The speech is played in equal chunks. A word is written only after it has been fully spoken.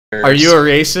Are you a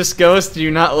racist, Ghost? Do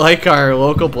you not like our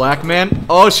local black man?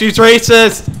 Oh, she's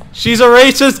racist! She's a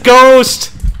racist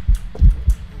ghost!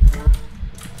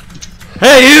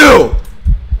 Hey, you!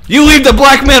 You leave the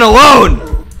black man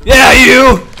alone! Yeah,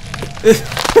 you!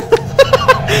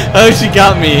 Oh, she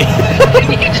got me.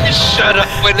 You just shut up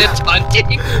when it's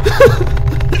hunting.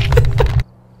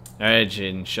 Alright,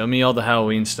 Jaden, show me all the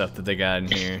Halloween stuff that they got in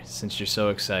here, since you're so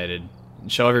excited. And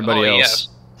show everybody else. Yes.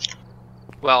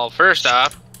 Well, first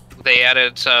off, they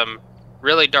added some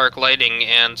really dark lighting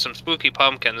and some spooky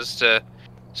pumpkins to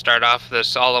start off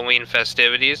this Halloween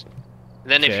festivities.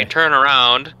 Then if you turn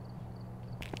around,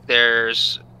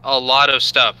 there's a lot of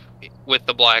stuff with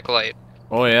the black light.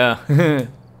 Oh yeah. There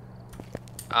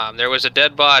was a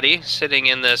dead body sitting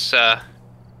in this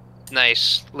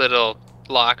nice little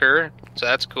locker, so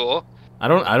that's cool. I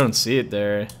don't see it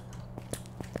there.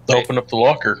 Open up the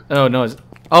locker. Oh no!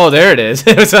 Oh, there it is.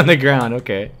 It was on the ground.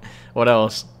 Okay. What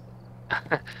else?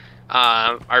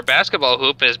 Our basketball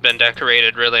hoop has been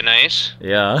decorated really nice.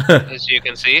 Yeah. As you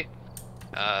can see,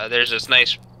 there's this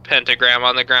nice pentagram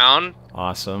on the ground.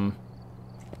 Awesome.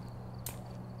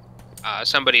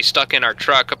 Somebody stuck in our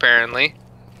truck apparently.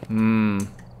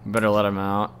 Better let him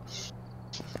out.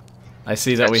 I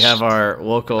see that we have our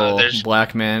local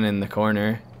black man in the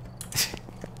corner.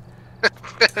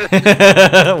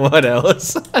 What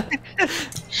else?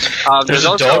 There's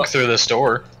a dog through this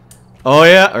door. Oh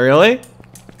yeah, really?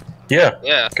 Yeah.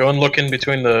 Yeah. Go and look in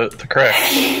between the cracks.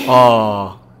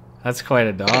 Oh, that's quite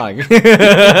a dog.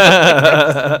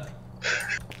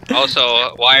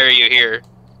 Also, why are you here?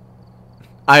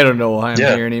 I don't know why I'm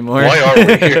here anymore. Why are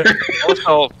we here?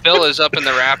 Also, Phil is up in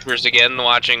the rafters again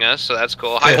watching us, so that's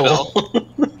cool. Hi, Phil.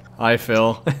 Hi,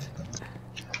 Phil.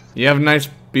 You have nice,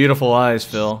 beautiful eyes,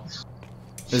 Phil.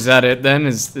 Is that it then?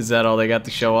 Is that all they got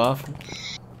to show off?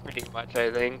 Pretty much,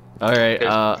 I think. Alright,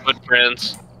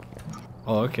 footprints.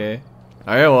 Oh, okay.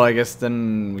 Alright, well, I guess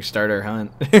then we start our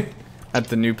hunt at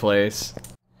the new place.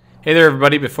 Hey there,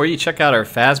 everybody. Before you check out our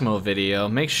Phasmo video,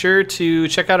 make sure to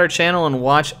check out our channel and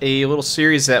watch a little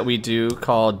series that we do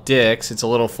called D.I.C.K.S. It's a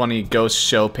little funny ghost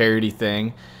show parody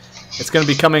thing. It's going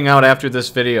to be coming out after this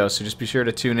video, so just be sure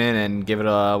to tune in and give it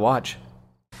a watch.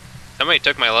 Somebody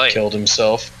took my light. Killed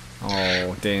himself.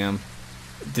 Oh, damn.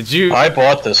 Did you... I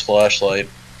bought this flashlight.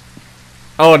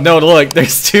 Oh, no, look.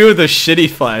 There's two of the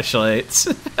shitty flashlights.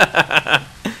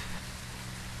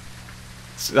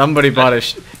 Somebody bought a...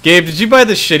 Gabe, did you buy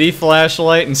the shitty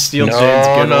flashlight and steal Jaden's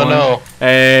good one? No.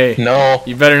 Hey. No.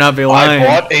 You better not be lying.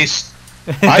 I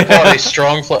bought a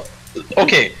strong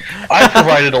Okay, I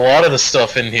provided a lot of the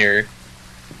stuff in here.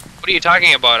 What are you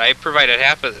talking about? I provided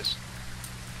half of this.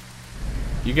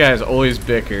 You guys always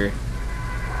bicker.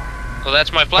 Well,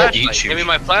 that's my flashlight. Give me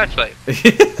my flashlight.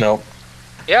 No.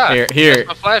 Yeah. Here. That's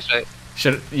my flashlight.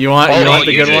 You want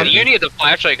the good one? You need the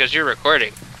flashlight because you're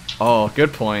recording. Oh,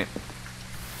 good point.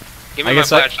 Give me my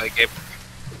flashlight, Gabe.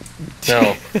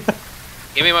 No.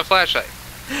 Give me my flashlight.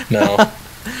 No.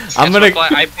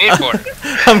 I paid for it.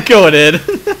 I'm going in.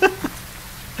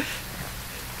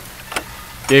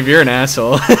 Gabe, you're an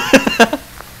asshole.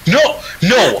 No!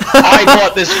 I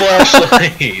bought this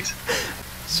flashlight!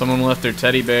 Someone left their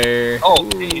teddy bear. Oh.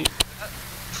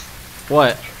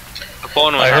 What? The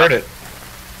phone went I heard it.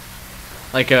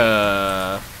 Like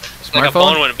a smartphone? Like a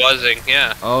phone went buzzing,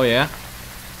 yeah. Oh, yeah?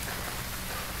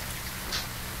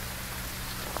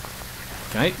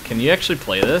 Can you actually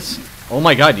play this? Oh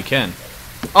my god, you can.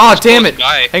 Oh, damn it!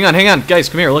 Hang on, guys,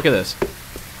 come here, look at this.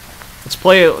 Let's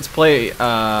play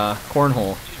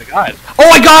cornhole. Oh my god. Oh,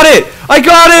 I got it! I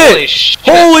got it! Holy shit!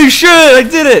 Holy shit, I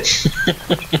did it!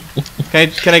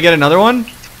 Can I get another one?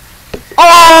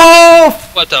 Oh!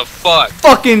 What the fuck?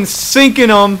 Fucking sinking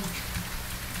them.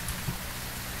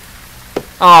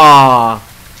 Ah.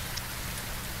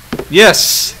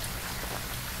 Yes.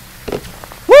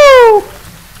 Woo!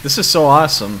 This is so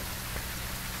awesome.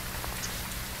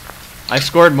 I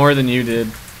scored more than you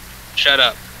did. Shut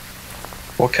up.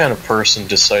 What kind of person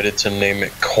decided to name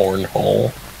it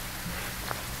cornhole?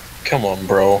 Come on,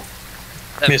 bro.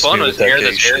 That phone was near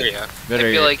this area. I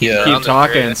feel like keep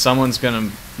talking and someone's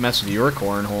gonna mess with your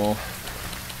cornhole.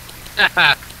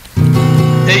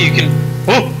 Hey, you can...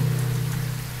 Whoa!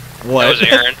 What? That was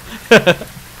Aaron.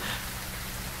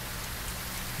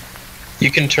 You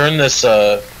can turn this,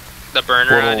 the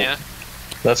burner on, yeah.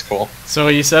 That's cool. So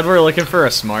you said we're looking for a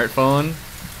smartphone?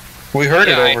 We heard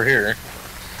it over here.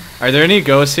 Are there any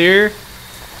ghosts here?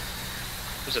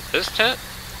 Was it this tent?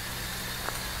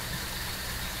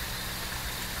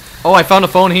 Oh, I found a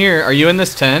phone here. Are you in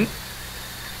this tent?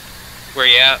 Where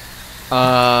you at?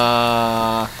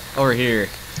 Over here.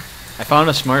 I found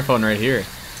a smartphone right here.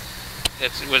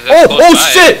 Was that close Oh by?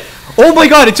 shit! Oh my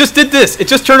god, it just did this. It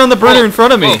just turned on the burner in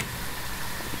front of me.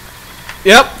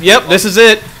 Yep, this is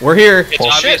it. We're here. It's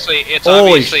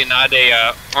obviously not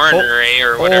a ornery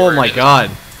or whatever. Oh my god.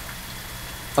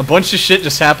 A bunch of shit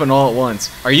just happened all at once.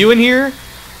 Are you in here?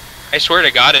 I swear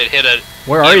to God, it hit a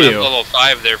Where are you? level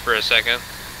 5 there for a second.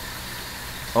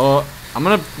 Oh, I'm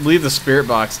gonna leave the spirit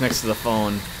box next to the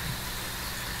phone.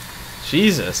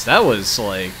 Jesus, that was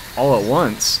like all at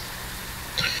once.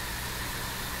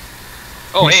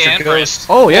 Oh, Mr. hey, Ghost.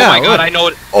 Oh yeah. Oh my God, look. I know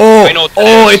it. Oh, I know what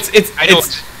that is. I know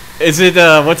is it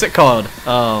what's it called?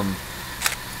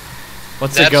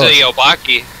 What's it That's called? a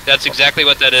Yobaki. That's exactly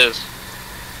what that is.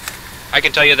 I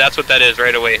can tell you that's what that is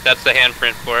right away. That's the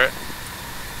handprint for it.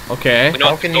 Okay. We know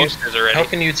How what the can you? ghost is already. How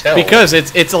can you tell? Because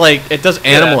it's like it does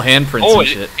animal handprints Oh, and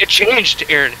shit. it changed,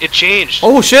 Aaron. It changed.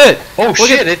 Oh shit! Oh Look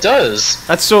shit! at- It does.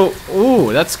 That's so.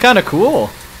 Ooh, that's kind of cool.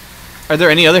 Are there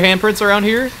any other handprints around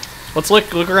here? Let's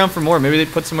look around for more. Maybe they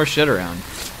put some more shit around.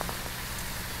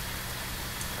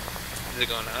 Is it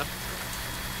going up?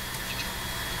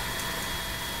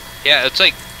 Yeah, it's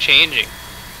like changing.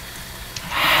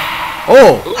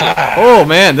 Oh, Ooh. oh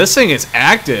man, this thing is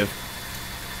active.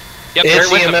 Yep,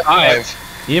 It's right with the EMF 5.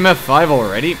 5. EMF 5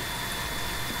 already.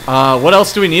 What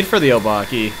else do we need for the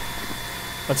Obaki?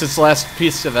 What's its last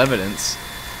piece of evidence?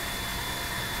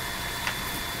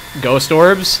 Ghost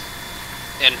orbs?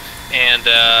 And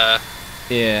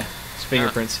Yeah, it's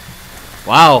fingerprints.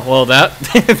 Wow, well that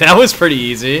that was pretty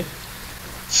easy.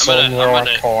 I'm gonna-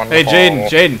 Hey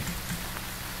Jaden,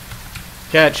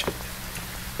 catch.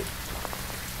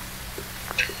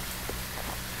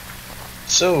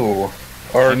 So,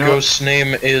 our I know- ghost's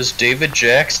name is David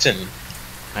Jackson.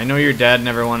 I know your dad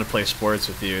never wanted to play sports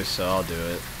with you, so I'll do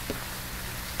it.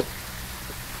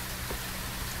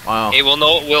 Wow. hey, we'll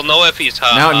know if he's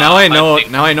hot. Now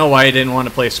I know why he didn't want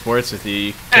to play sports with you.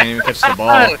 You can't even catch the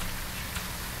ball.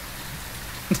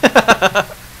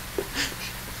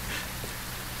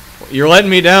 You're letting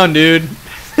me down, dude.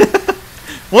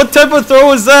 What type of throw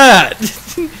was that?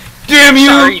 Damn you!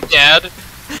 Sorry, Dad.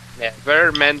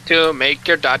 Never meant to make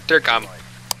your daughter come.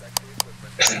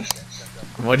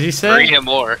 What did he Bring say? him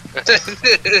more.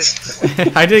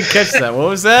 I didn't catch that. What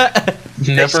was that?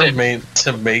 Never meant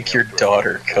to make your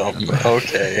daughter come.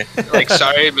 Okay. Like,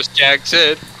 sorry, Miss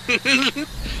Jackson.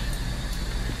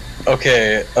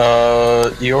 Okay,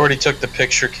 you already took the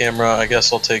picture camera. I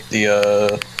guess I'll take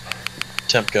the,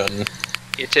 temp gun.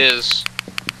 It is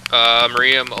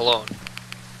Maria alone.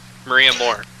 Maria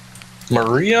Moore.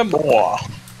 Maria Moore.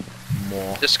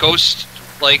 This ghost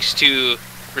likes to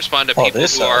respond to Oh, people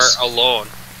this who are house. alone.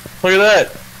 Look at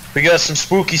that. We got some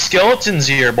spooky skeletons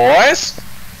here, boys.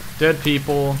 Dead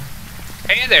people.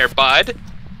 Hey there, bud.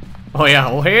 Oh yeah.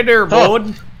 Oh hey there, Oh.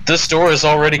 bud. This door is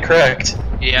already cracked.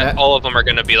 Yeah, That- all of them are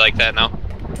gonna be like that now.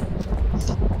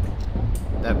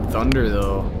 That thunder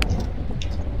though.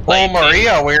 Oh,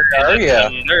 Maria, where are you?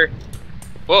 Thunder.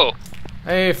 Whoa.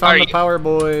 Hey, found Are the you- power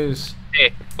boys.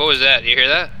 Hey, what was that? You hear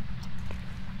that?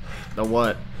 The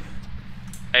what?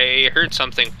 I heard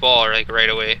something fall like right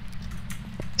away.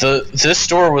 This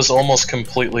door was almost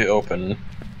completely open.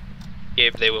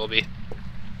 Gabe, they will be.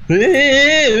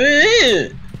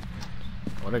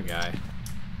 What a guy.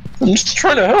 I'm just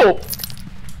trying to help.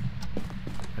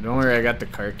 Don't worry, I got the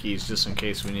car keys just in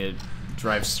case we need to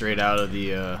drive straight out of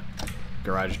the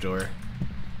garage door.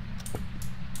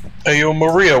 Hey, yo,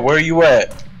 Maria, where you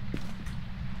at?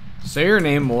 Say your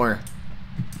name more.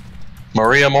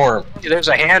 Maria Moore. There's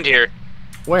a hand here.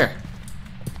 Where?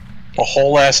 A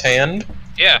whole ass hand?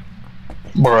 Yeah.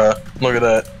 Bruh, look at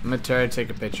that. I'm gonna try to take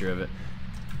a picture of it.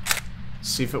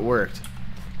 See if it worked.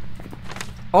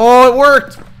 Oh, it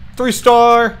worked!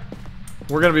 3-star!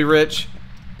 We're gonna be rich.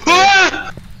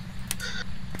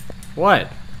 What?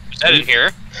 Is that in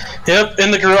here? Yep,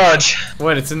 in the garage.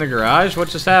 What, it's in the garage? What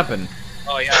just happened?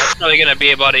 Oh yeah, it's probably gonna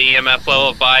be about an EMF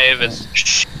level 5. It's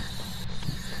Shh.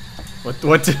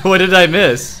 What did I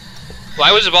miss? well,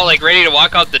 I was about like ready to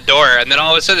walk out the door, and then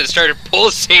all of a sudden it started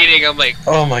pulsating. I'm like,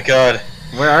 Oh my god.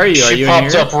 Where are you? Are She you in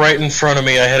popped here? up right in front of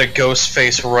me. I had a ghost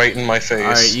face right in my face.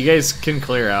 Alright, you guys can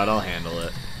clear out. I'll handle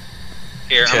it.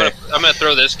 here, Okay. I'm gonna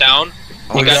throw this down.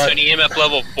 We We got got- to an EMF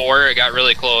level 4. It got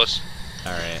really close.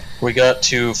 Alright. We got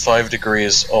to 5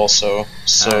 degrees also,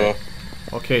 so... Alright.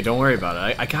 Okay, don't worry about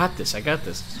it. I got this. I got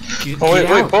this. Get, Oh, wait,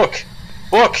 get wait, out. book!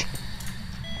 Book!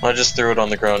 I just threw it on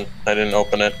the ground. I didn't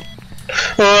open it.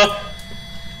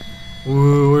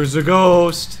 Ooh, where's the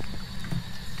ghost?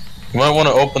 You might want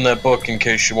to open that book in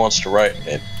case she wants to write in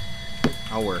it.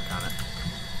 I'll work on it.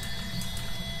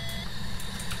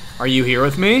 Are you here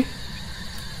with me?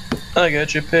 I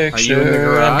got your picture. Are you in the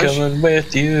garage? I'm coming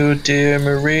with you, dear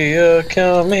Maria.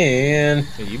 Come in.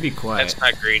 Hey, you be quiet. That's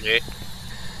not greedy.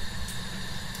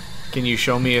 Can you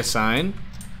show me a sign?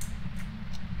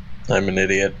 I'm an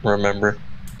idiot, remember?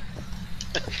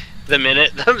 The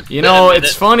minute. You know,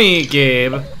 it's funny,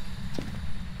 Gabe.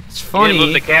 It's funny. You didn't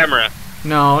move the camera.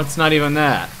 No, it's not even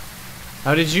that.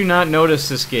 How did you not notice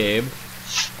this, Gabe?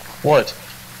 What?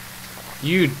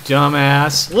 You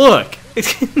dumbass. Look!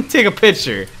 Take a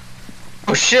picture.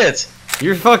 Oh shit!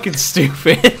 You're fucking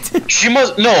stupid. She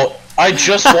must. No, I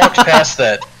just walked past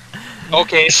that.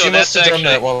 Okay, so She that's must have actually.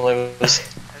 done that while I was.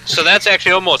 So that's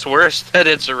actually almost worse that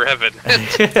it's a Revenant.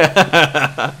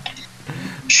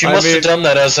 She must have done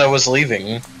that as I was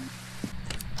leaving.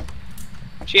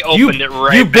 She opened it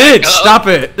right You back bitch! up. Stop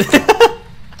it!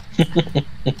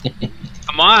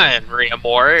 Come on, Maria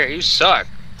Moore, you suck.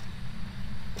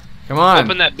 Come on.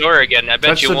 Open that door again. I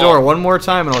bet Touch you the won't. door one more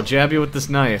time and I'll jab you with this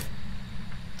knife.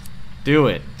 Do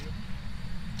it.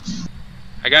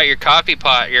 I got your coffee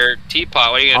pot, your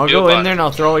teapot. What are you gonna I'll do go about in there it? and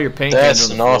I'll throw all your paint That's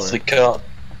cans on an the floor.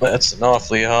 That's an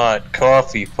awfully hot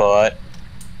coffee pot.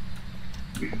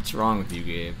 What's wrong with you,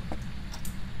 Gabe?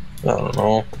 I don't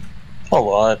know. A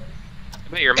lot. I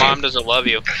bet your mom doesn't love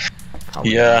you.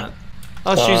 Probably Yeah. not.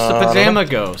 Oh, she's the pajama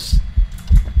ghost.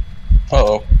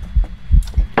 Uh-oh.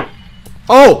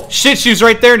 Oh, shit, she was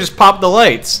right there and just popped the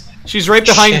lights. She's right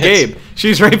behind Shit. Gabe.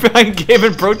 She's right behind Gabe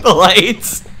and broke the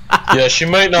lights. Yeah, she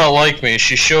might not like me.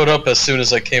 She showed up as soon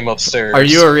as I came upstairs. Are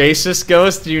you a racist,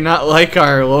 Ghost? Do you not like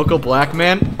our local black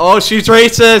man? Oh, she's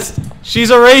racist!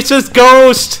 She's a racist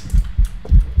ghost!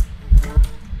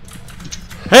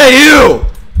 Hey, you!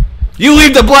 You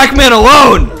leave the black man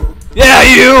alone! Yeah,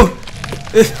 you!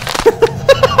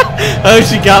 Oh,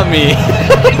 she got me.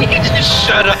 You just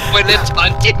shut up when it's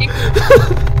hunting.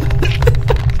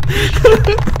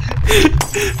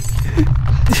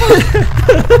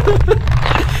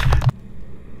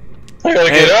 I gotta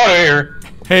get out of here.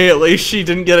 Hey, at least she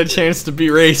didn't get a chance to be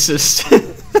racist.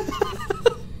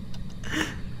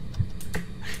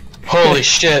 Holy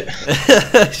shit.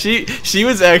 she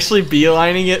was actually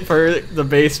beelining it for the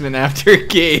basement after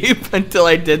Gabe until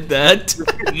I did that.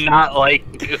 Not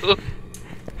like you.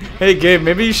 Hey Gabe,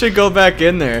 maybe you should go back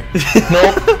in there.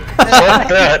 Nope. Fuck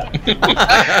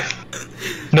that.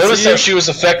 Notice how she was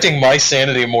affecting my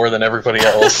sanity more than everybody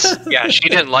else. Yeah, she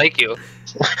didn't like you.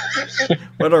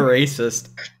 What a racist.